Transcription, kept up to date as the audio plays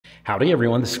Howdy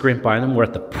everyone, this is Grant Bynum. We're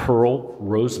at the Pearl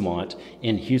Rosemont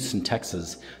in Houston,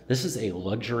 Texas. This is a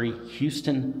luxury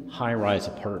Houston high-rise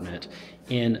apartment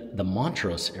in the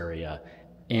Montrose area.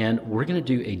 And we're gonna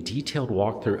do a detailed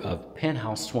walkthrough of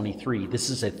Penthouse 23. This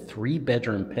is a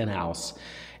 3-bedroom penthouse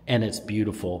and it's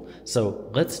beautiful. So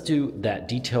let's do that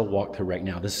detailed walkthrough right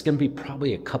now. This is gonna be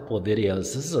probably a couple of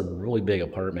videos. This is a really big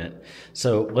apartment.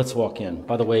 So let's walk in.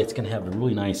 By the way, it's gonna have a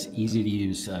really nice, easy to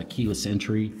use keyless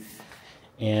entry.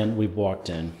 And we've walked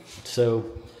in. So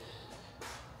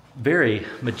very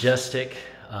majestic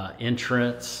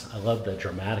entrance. I love the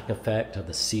dramatic effect of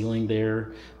the ceiling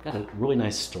there. Got a really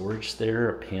nice storage there,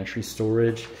 a pantry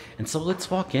storage. And so let's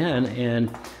walk in,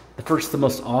 and the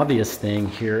most obvious thing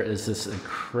here is this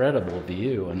incredible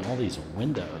view and all these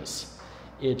windows.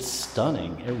 It's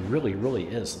stunning. It really, really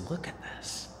is. Look at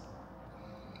this.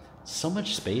 So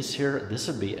much space here. This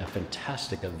would be a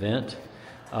fantastic event.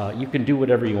 You can do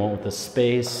whatever you want with the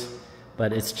space,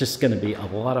 but it's just going to be a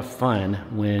lot of fun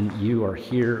when you are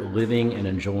here living and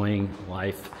enjoying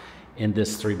life in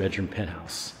this 3-bedroom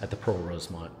penthouse at the Pearl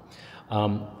Rosemont.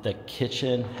 The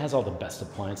kitchen has all the best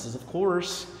appliances, of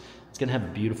course. It's going to have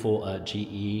a beautiful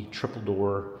GE triple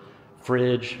door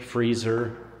fridge,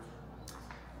 freezer,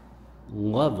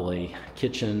 lovely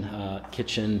kitchen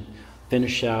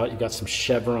finish out. You've got some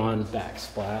chevron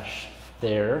backsplash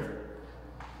there.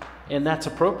 And that's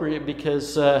appropriate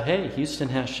because, hey, Houston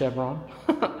has Chevron.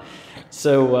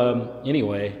 So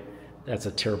anyway, that's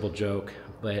a terrible joke.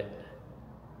 But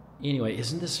anyway,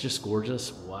 isn't this just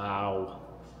gorgeous? Wow.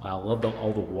 Wow, I love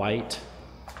all the white.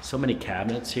 So many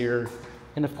cabinets here.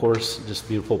 And of course, just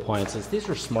beautiful appliances. These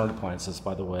are smart appliances,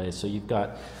 by the way. So you've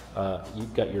got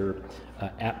your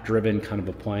app-driven kind of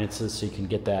appliances, so you can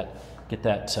get that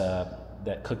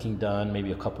cooking done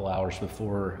maybe a couple hours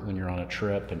before when you're on a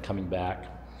trip and coming back.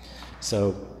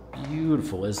 So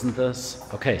beautiful, isn't this?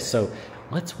 Okay, so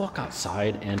let's walk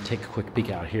outside and take a quick peek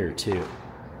out here too.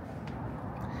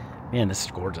 Man, this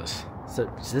is gorgeous.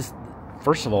 So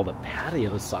first of all, the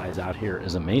patio size out here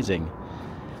is amazing.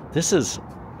 This is,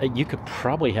 you could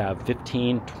probably have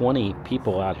 15, 20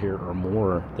 people out here or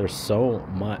more. There's so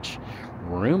much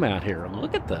room out here.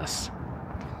 Look at this.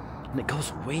 And it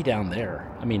goes way down there.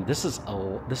 I mean, this is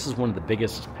one of the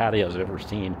biggest patios I've ever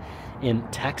seen in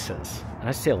Texas. And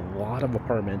I see a lot of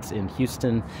apartments in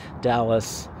Houston,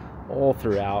 Dallas, all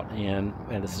throughout, and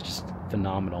this is just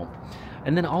phenomenal.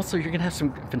 And then also you're gonna have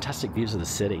some fantastic views of the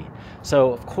city.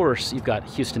 So of course you've got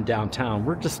Houston downtown.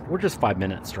 We're just 5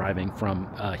 minutes driving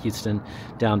from Houston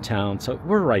downtown, so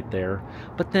we're right there.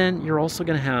 But then you're also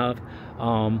gonna have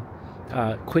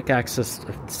quick access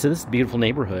to this beautiful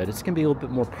neighborhood. It's going to be a little bit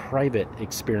more private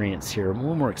experience here, a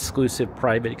little more exclusive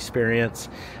private experience,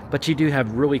 but you do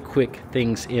have really quick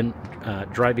things in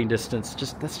driving distance.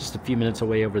 That's just a few minutes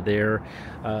away over there.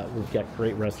 We've got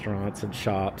great restaurants and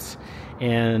shops,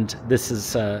 and this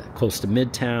is close to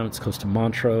Midtown, it's close to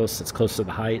Montrose, it's close to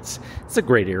the Heights. It's a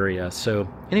great area. So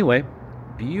anyway,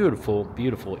 beautiful,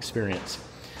 beautiful experience.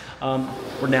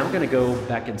 We're now going to go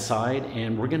back inside,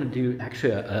 and we're going to do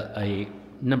actually a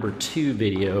number 2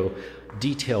 video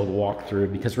detailed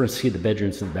walkthrough, because we're going to see the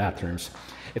bedrooms and the bathrooms.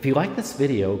 If you like this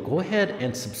video, go ahead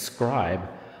and subscribe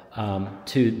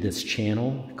to this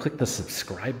channel. Click the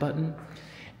subscribe button,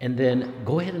 and then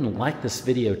go ahead and like this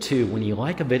video too. When you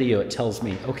like a video, it tells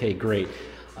me, okay, great,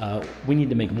 we need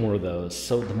to make more of those.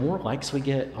 So the more likes we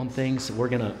get on things, we're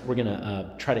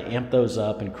gonna try to amp those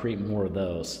up and create more of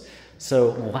those.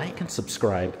 So like and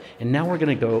subscribe. And now we're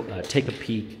gonna go take a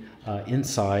peek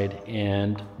inside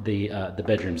and the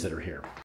bedrooms that are here.